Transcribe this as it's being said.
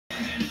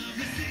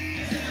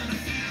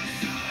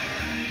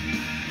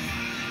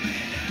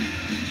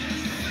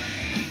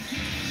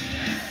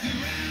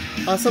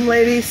Awesome,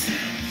 ladies.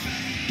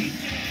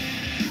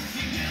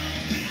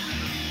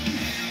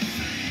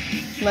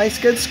 Nice,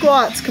 good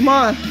squats. Come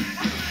on.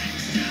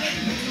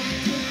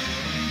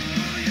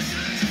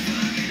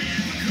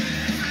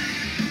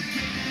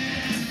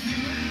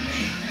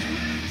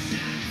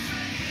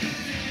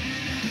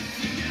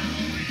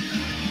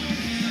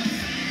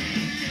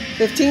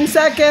 "15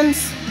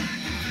 seconds.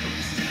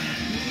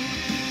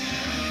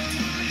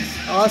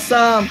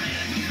 Awesome.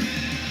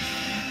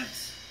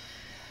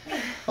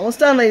 Almost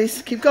done,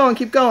 ladies. Keep going,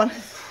 keep going.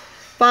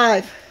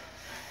 5,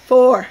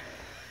 4,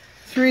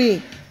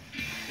 3,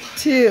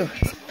 2.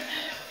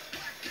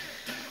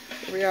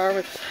 Here we are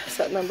with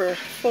set number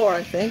 4,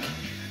 I think.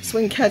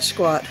 Swing catch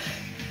squat.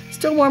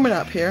 Still warming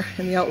up here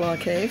in the Outlaw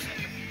Cave.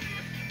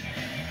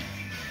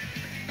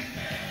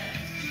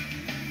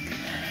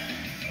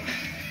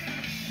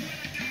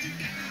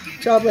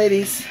 Good job,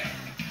 ladies.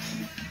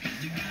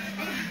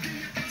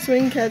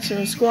 Swing, catch,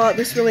 and squat.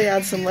 This really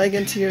adds some leg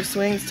into your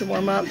swings to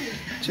warm up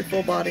your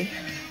full body.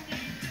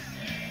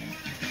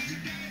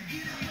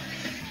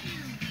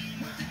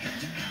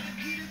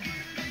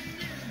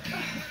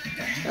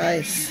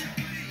 Nice.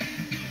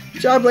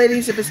 Good job,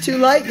 ladies. If it's too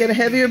light, get a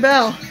heavier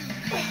bell.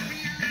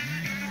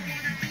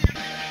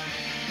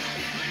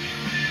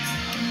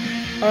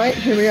 All right,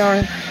 here we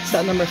are,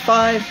 set number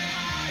 5,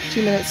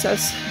 2-minute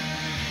sets,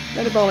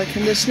 metabolic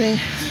conditioning,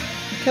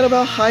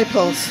 kettlebell high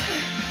pulse,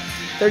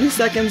 30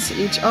 seconds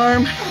each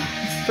arm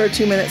for a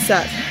 2-minute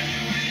set.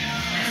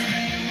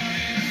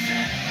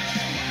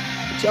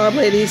 Good job,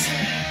 ladies.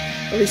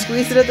 Really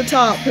squeeze it at the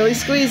top, really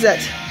squeeze it.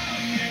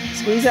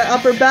 Squeeze that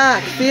upper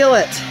back, feel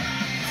it.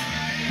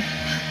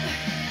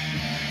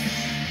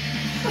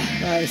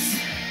 Nice.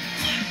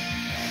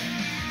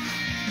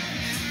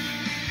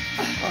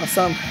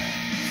 Awesome.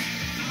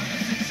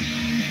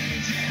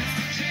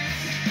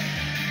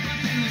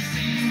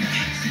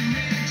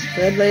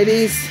 Good,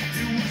 ladies.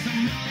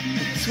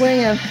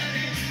 Swinging.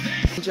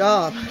 Good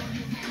job.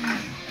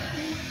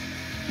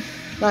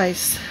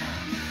 Nice.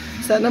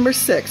 Set number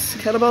 6,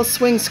 kettlebell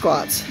swing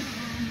squats.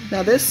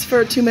 Now this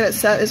for a 2-minute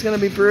set is going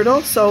to be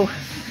brutal, so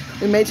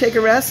we may take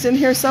a rest in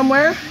here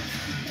somewhere.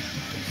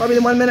 Probably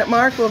the 1-minute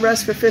mark. We'll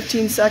rest for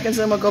 15 seconds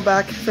and we'll go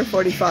back for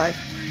 45.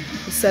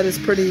 The set is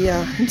pretty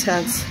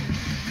intense.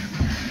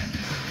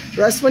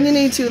 Rest when you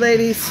need to,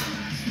 ladies.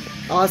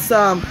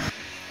 Awesome.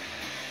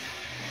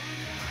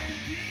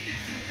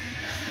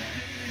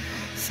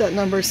 Set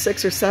number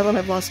 6 or 7,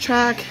 I've lost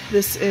track.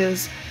 This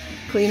is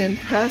clean and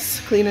press,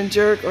 clean and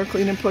jerk, or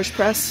clean and push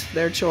press,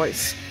 their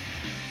choice.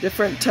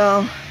 Different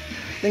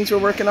things we're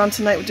working on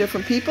tonight with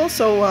different people,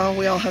 so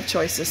we all have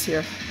choices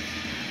here.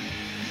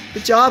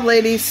 Good job,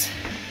 ladies.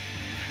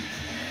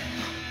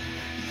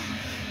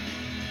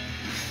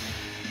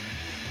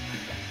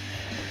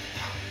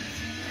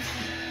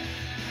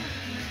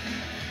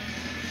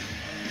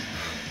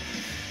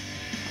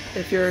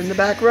 If you're in the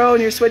back row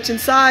and you're switching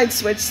sides,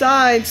 switch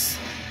sides.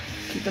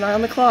 Keep an eye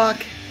on the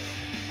clock.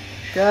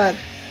 Good.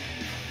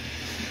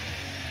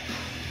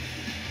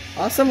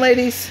 Awesome,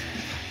 ladies.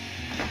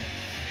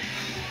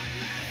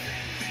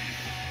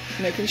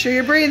 Making sure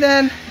you're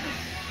breathing.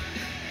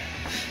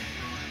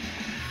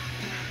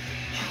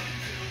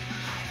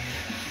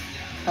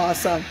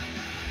 Awesome.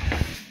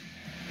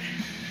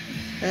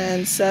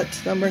 And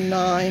set number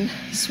 9,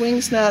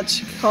 swing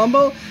snatch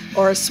combo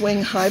or a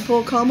swing high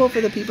pull combo for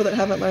the people that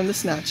haven't learned the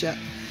snatch yet.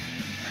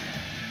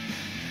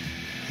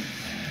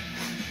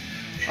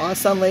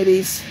 Awesome,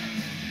 ladies.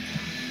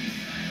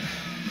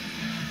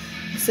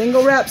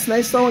 Single reps,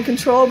 nice, slow, and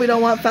controlled. We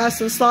don't want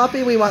fast and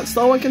sloppy. We want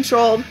slow and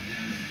controlled.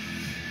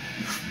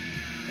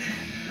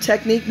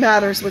 Technique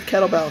matters with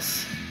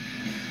kettlebells.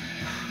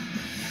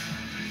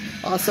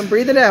 Awesome,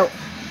 breathe it out.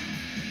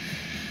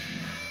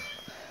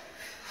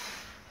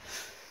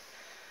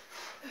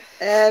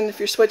 And if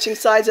you're switching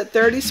sides at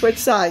 30, switch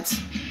sides.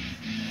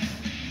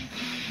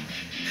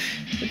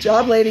 Good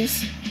job,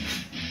 ladies.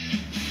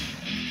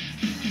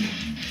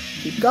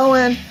 Keep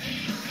going.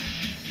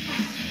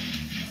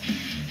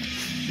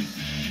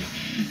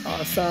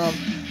 Awesome.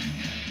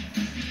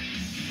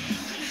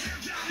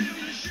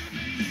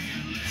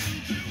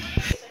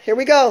 Here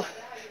we go.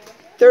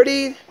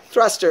 30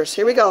 thrusters.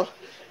 Here we go.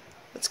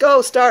 Let's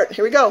go. Start.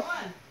 Here we go.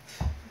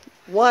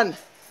 1,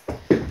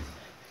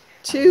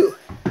 2,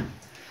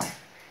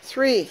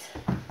 3,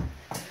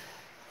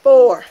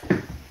 4,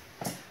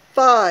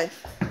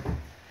 5,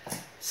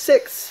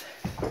 6.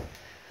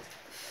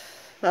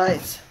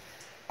 Nice.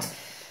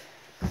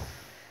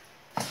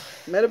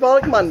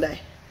 Metabolic Monday.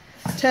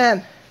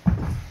 10.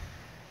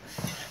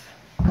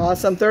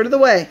 Awesome. Third of the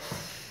way.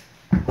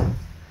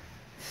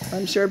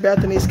 I'm sure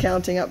Bethany's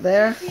counting up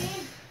there.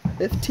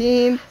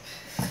 15.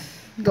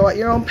 Go at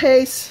your own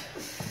pace.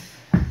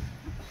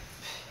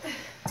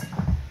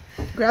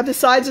 Grab the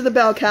sides of the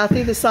bell,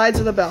 Kathy. The sides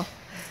of the bell.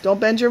 Don't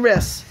bend your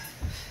wrists.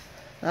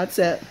 That's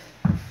it.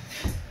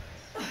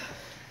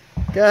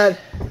 Good.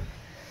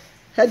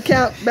 Head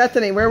count,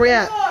 Bethany. Where are we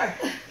at?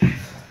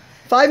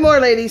 5 more,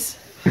 ladies.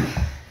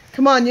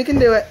 Come on, you can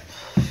do it.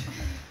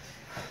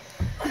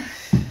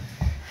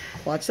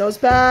 Watch those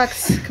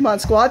backs. Come on,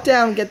 squat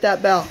down, get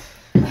that bell.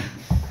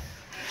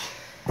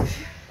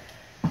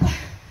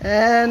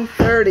 And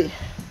 30.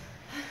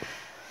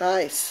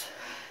 Nice.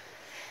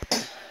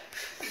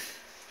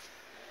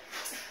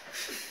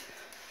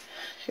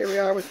 Here we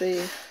are with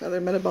the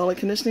other metabolic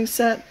conditioning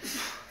set.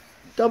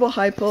 Double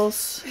high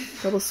pulse,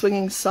 double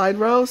swinging side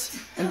rows,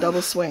 and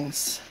double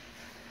swings.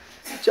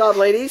 Good job,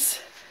 ladies.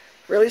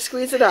 Really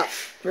squeeze it up.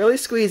 Really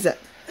squeeze it.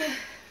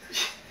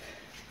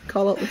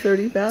 Call out the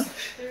 30, Beth.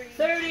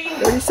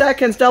 30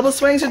 seconds. Double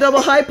swings or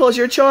double high pulls,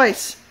 your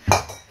choice.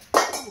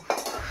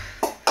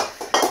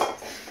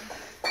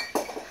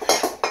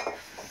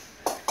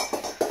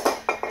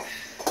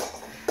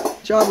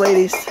 Good job,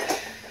 ladies.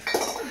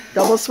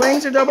 Double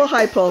swings or double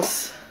high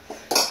pulls.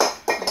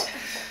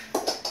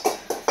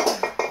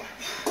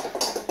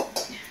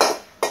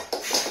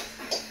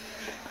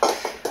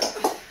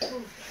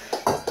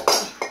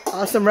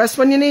 Awesome. Rest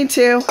when you need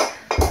to.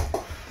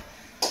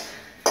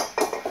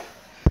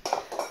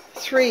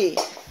 3,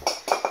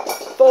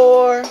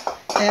 4,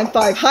 and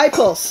 5. High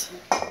pulse.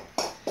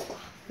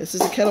 This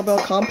is a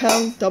kettlebell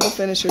compound double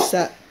finisher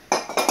set.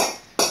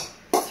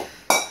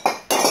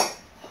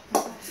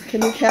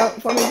 Can you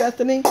count for me,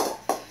 Bethany?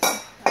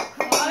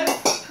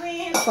 5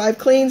 cleans. 5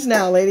 cleans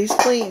now, ladies.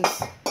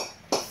 Cleans.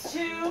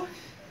 2.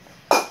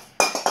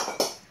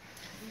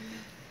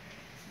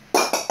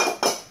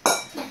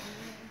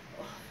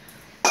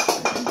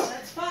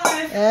 That's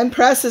 5. And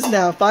presses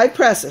now. 5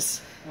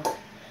 presses.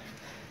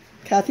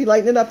 Kathy,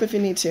 lighten it up if you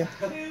need to.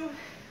 2.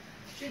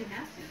 Shouldn't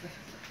have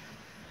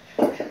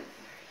to.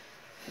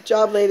 Good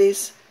job,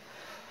 ladies.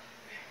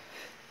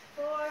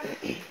 4.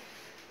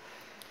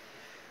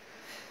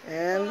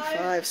 And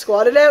 5.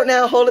 Squat it out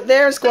now. Hold it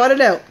there and squat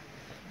it out.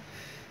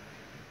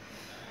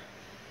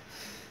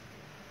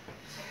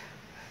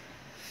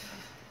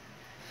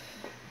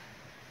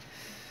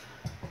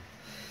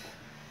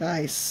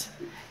 Nice.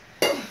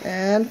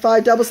 And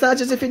 5 double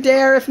snatches if you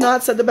dare. If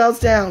not, set the belts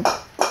down.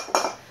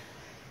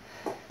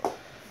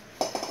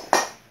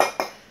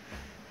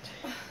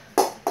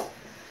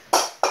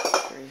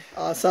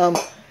 Awesome.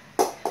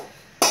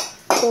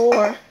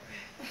 4.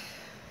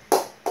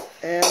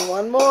 And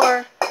 1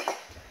 more.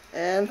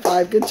 And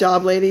 5. Good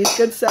job, ladies.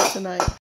 Good set tonight.